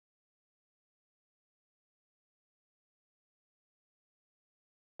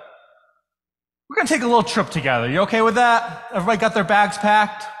We're going to take a little trip together. You okay with that? Everybody got their bags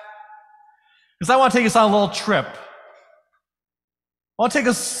packed? Because I want to take us on a little trip. I want to take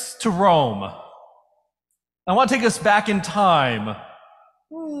us to Rome. I want to take us back in time.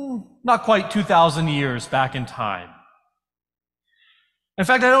 Not quite 2,000 years back in time. In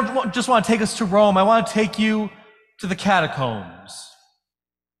fact, I don't just want to take us to Rome. I want to take you to the catacombs.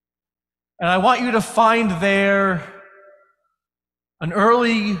 And I want you to find there an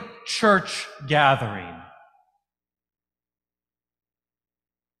early church gathering.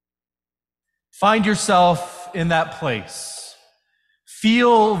 Find yourself in that place.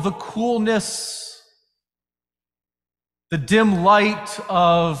 Feel the coolness, the dim light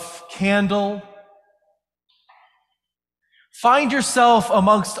of candle. Find yourself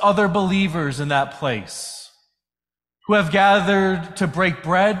amongst other believers in that place who have gathered to break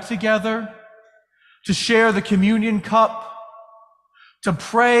bread together, to share the communion cup, to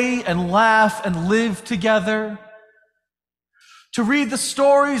pray and laugh and live together, to read the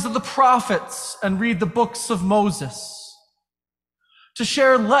stories of the prophets and read the books of Moses, to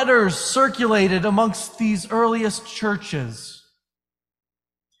share letters circulated amongst these earliest churches.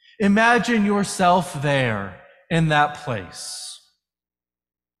 Imagine yourself there in that place.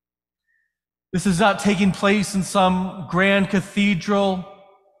 This is not taking place in some grand cathedral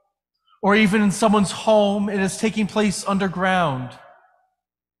or even in someone's home. It is taking place underground,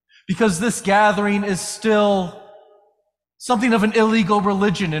 because this gathering is still something of an illegal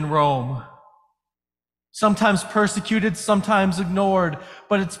religion in Rome. Sometimes persecuted, sometimes ignored,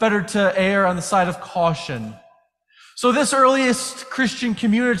 but it's better to err on the side of caution. So this earliest Christian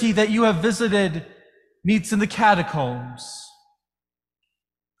community that you have visited meets in the catacombs.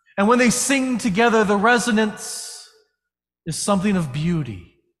 And when they sing together, the resonance is something of beauty.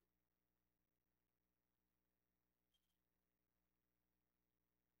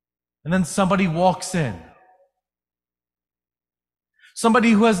 And then somebody walks in.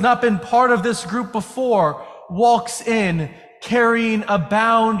 Somebody who has not been part of this group before walks in carrying a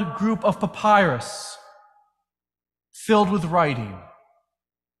bound group of papyrus filled with writing.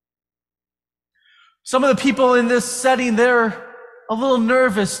 Some of the people in this setting, they're a little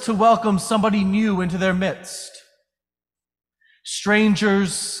nervous to welcome somebody new into their midst.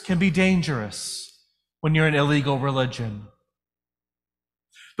 Strangers can be dangerous when you're in illegal religion.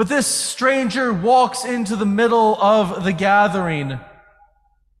 But this stranger walks into the middle of the gathering,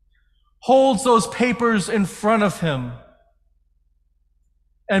 holds those papers in front of him,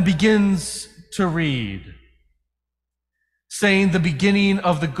 and begins to read, saying the beginning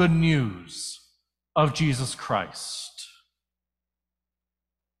of the good news of Jesus Christ.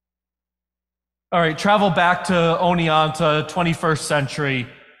 All right, travel back to Oneonta, 21st century.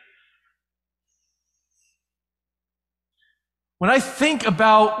 When I think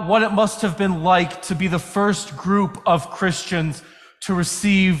about what it must have been like to be the first group of Christians to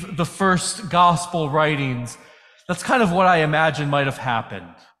receive the first gospel writings, that's kind of what I imagine might have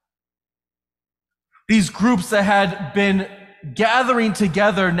happened. These groups that had been gathering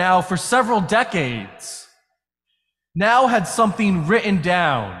together now for several decades now had something written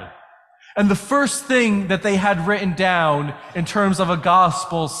down. And the first thing that they had written down in terms of a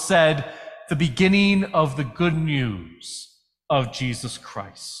gospel said, the beginning of the good news of Jesus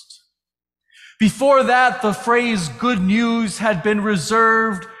Christ. Before that, the phrase good news had been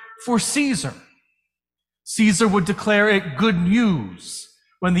reserved for Caesar. Caesar would declare it good news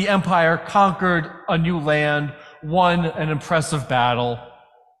when the empire conquered a new land, won an impressive battle.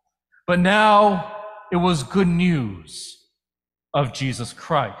 But now it was good news of Jesus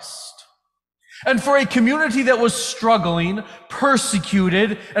Christ. And for a community that was struggling,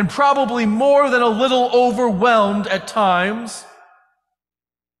 persecuted, and probably more than a little overwhelmed at times,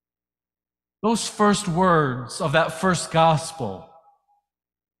 those first words of that first gospel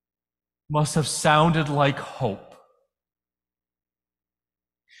must have sounded like hope.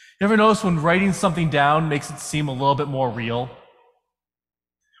 You ever notice when writing something down makes it seem a little bit more real?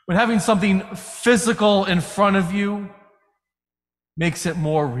 When having something physical in front of you makes it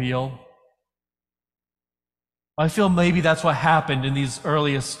more real? I feel maybe that's what happened in these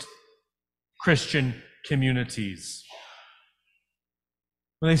earliest Christian communities.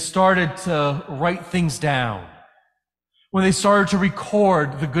 When they started to write things down, when they started to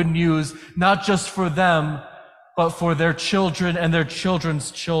record the good news, not just for them, but for their children and their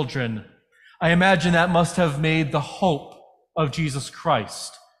children's children, I imagine that must have made the hope of Jesus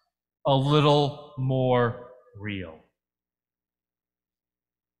Christ a little more real.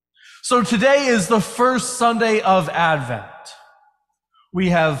 So today is the first Sunday of Advent. We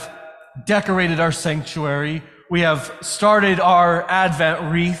have decorated our sanctuary. We have started our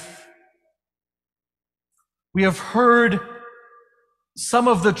Advent wreath. we have heard some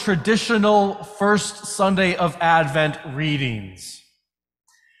of the traditional first Sunday of Advent readings.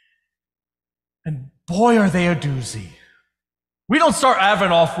 And boy, are they a doozy. We don't start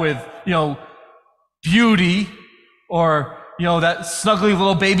Advent off with, beauty or, that snuggly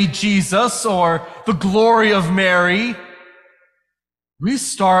little baby Jesus or the glory of Mary. We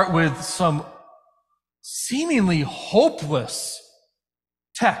start with some seemingly hopeless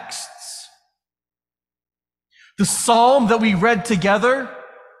texts. The psalm that we read together,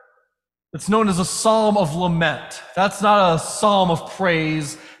 it's known as a psalm of lament. That's not a psalm of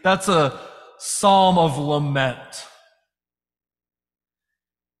praise. That's a psalm of lament.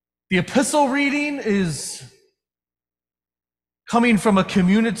 The epistle reading is coming from a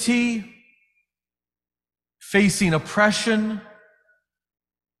community facing oppression.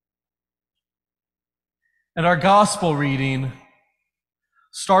 And our gospel reading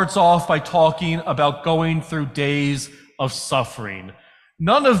starts off by talking about going through days of suffering.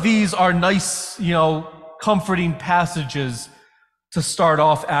 None of these are nice, comforting passages to start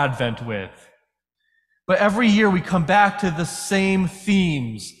off Advent with. But every year we come back to the same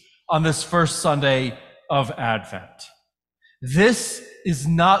themes on this first Sunday of Advent. This is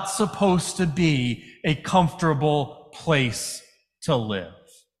not supposed to be a comfortable place to live.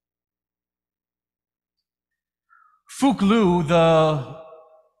 Phuc Lu, the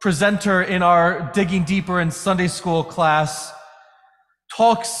presenter in our Digging Deeper in Sunday School class,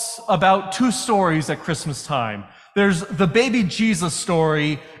 talks about two stories at Christmas time. There's the baby Jesus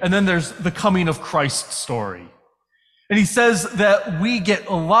story, and then there's the coming of Christ story. And he says that we get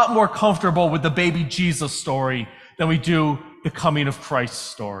a lot more comfortable with the baby Jesus story than we do the coming of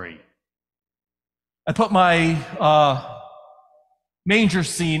Christ story. I put my manger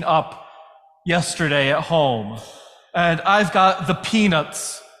scene up yesterday at home, and I've got the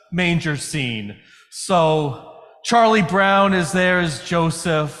Peanuts manger scene. So Charlie Brown is there as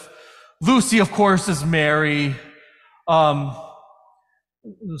Joseph. Lucy, of course, is Mary.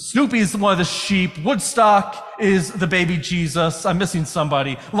 Snoopy is one of the sheep. Woodstock is the baby Jesus. I'm missing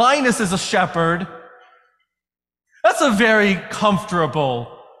somebody. Linus is a shepherd. That's a very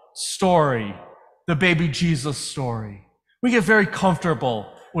comfortable story, the baby Jesus story. We get very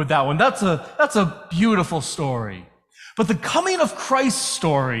comfortable with that one. That's a beautiful story. But the coming of Christ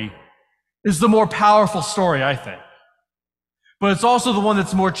story is the more powerful story, I think. But it's also the one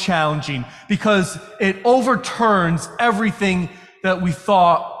that's more challenging because it overturns everything that we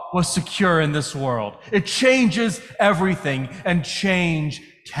thought was secure in this world. It changes everything, and change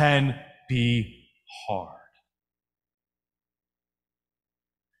can be hard.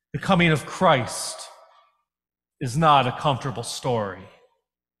 The coming of Christ is not a comfortable story.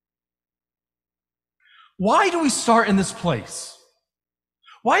 Why do we start in this place?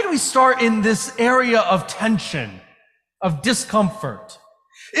 Why do we start in this area of tension, of discomfort?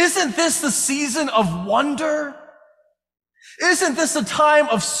 Isn't this the season of wonder? Isn't this a time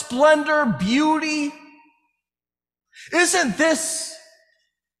of splendor, beauty? Isn't this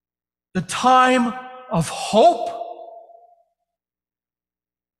the time of hope?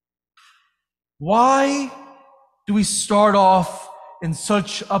 Why do we start off in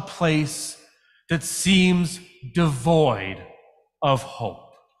such a place that seems devoid of hope?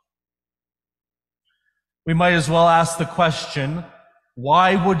 We might as well ask the question,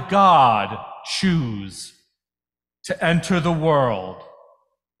 why would God choose to enter the world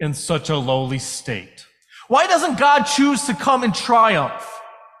in such a lowly state? Why doesn't God choose to come in triumph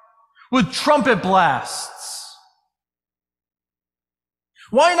with trumpet blasts?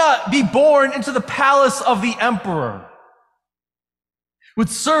 Why not be born into the palace of the emperor with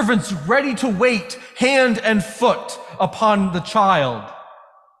servants ready to wait hand and foot upon the child?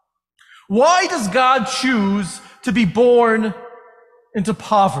 Why does God choose to be born into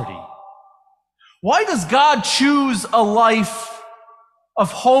poverty? Why does God choose a life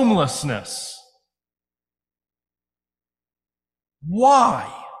of homelessness? Why?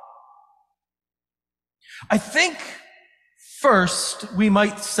 I think first we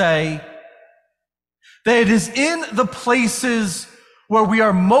might say that it is in the places where we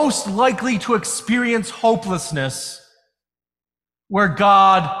are most likely to experience hopelessness where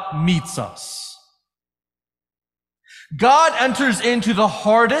God meets us. God enters into the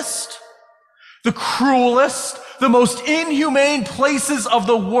hardest, the cruelest, the most inhumane places of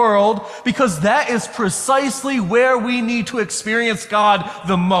the world because that is precisely where we need to experience God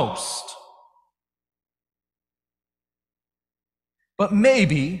the most. But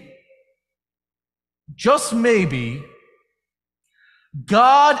maybe, just maybe,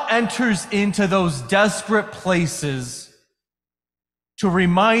 God enters into those desperate places to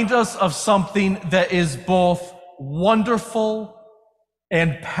remind us of something that is both wonderful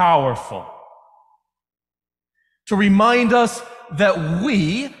and powerful. To remind us that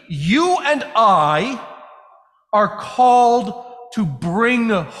we, you and I, are called to bring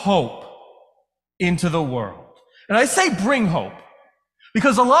hope into the world. And I say bring hope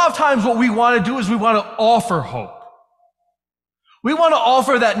because a lot of times what we want to do is we want to offer hope. We want to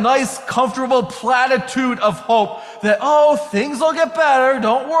offer that nice, comfortable platitude of hope that, oh, things will get better,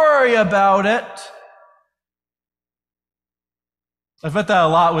 don't worry about it. I've met that a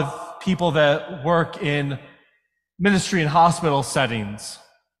lot with people that work in ministry and hospital settings.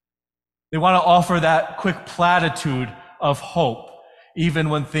 They want to offer that quick platitude of hope, even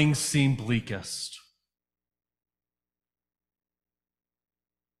when things seem bleakest.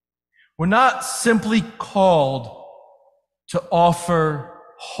 We're not simply called to offer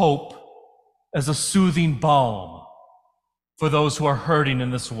hope as a soothing balm for those who are hurting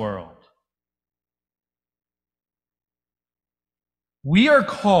in this world. We are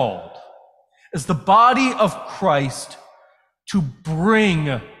called as the body of Christ to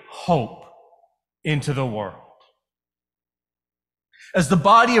bring hope into the world. As the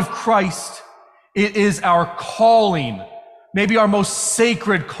body of Christ, it is our calling, maybe our most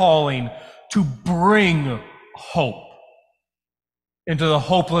sacred calling, to bring hope into the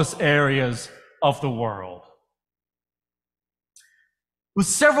hopeless areas of the world. It was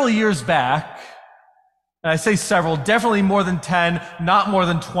several years back, and I say several, definitely more than 10, not more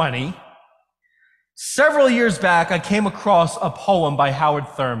than 20. Several years back, I came across a poem by Howard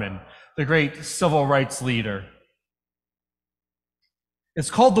Thurman, the great civil rights leader. It's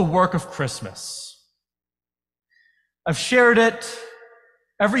called The Work of Christmas. I've shared it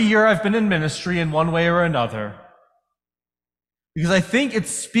every year I've been in ministry in one way or another, because I think it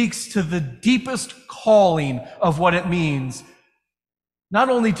speaks to the deepest calling of what it means, not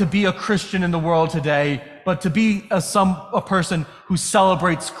only to be a Christian in the world today, but to be a person who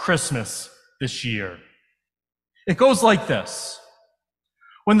celebrates Christmas this year. It goes like this.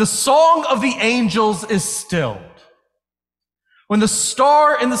 When the song of the angels is stilled, when the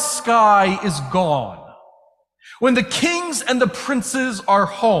star in the sky is gone, when the kings and the princes are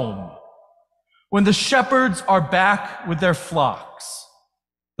home, when the shepherds are back with their flocks,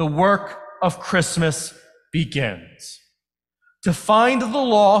 the work of Christmas begins. To find the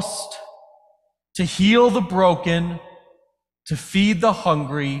lost, to heal the broken, to feed the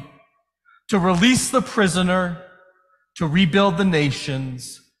hungry, to release the prisoner, to rebuild the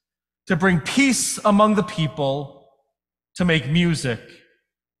nations, to bring peace among the people, to make music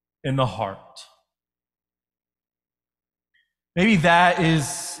in the heart. Maybe that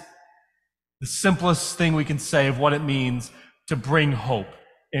is the simplest thing we can say of what it means to bring hope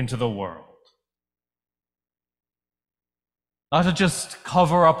into the world. Not to just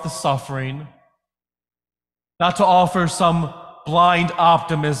cover up the suffering, not to offer some blind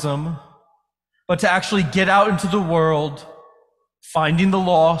optimism, but to actually get out into the world, finding the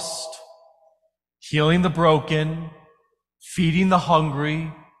lost, healing the broken, feeding the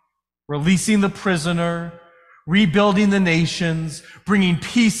hungry, releasing the prisoner, rebuilding the nations, bringing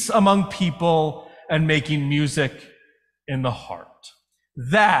peace among people, and making music in the heart.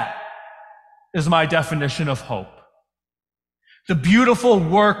 That is my definition of hope. The beautiful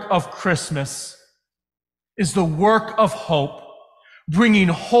work of Christmas is the work of hope, bringing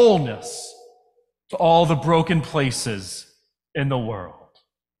wholeness to all the broken places in the world.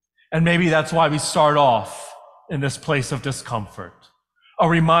 And maybe that's why we start off in this place of discomfort, a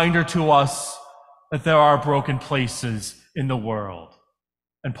reminder to us that there are broken places in the world.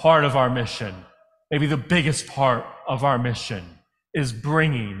 And part of our mission, maybe the biggest part of our mission, is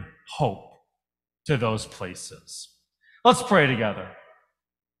bringing hope to those places. Let's pray together.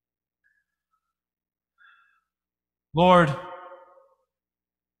 Lord,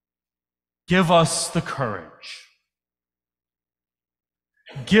 give us the courage.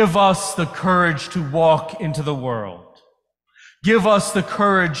 Give us the courage to walk into the world. Give us the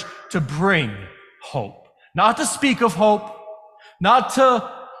courage to bring hope. Not to speak of hope, not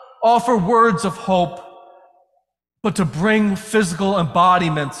to offer words of hope, but to bring physical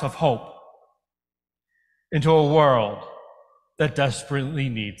embodiments of hope into a world that desperately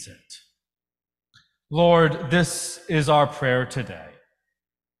needs it. Lord, this is our prayer today.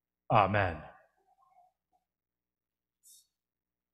 Amen.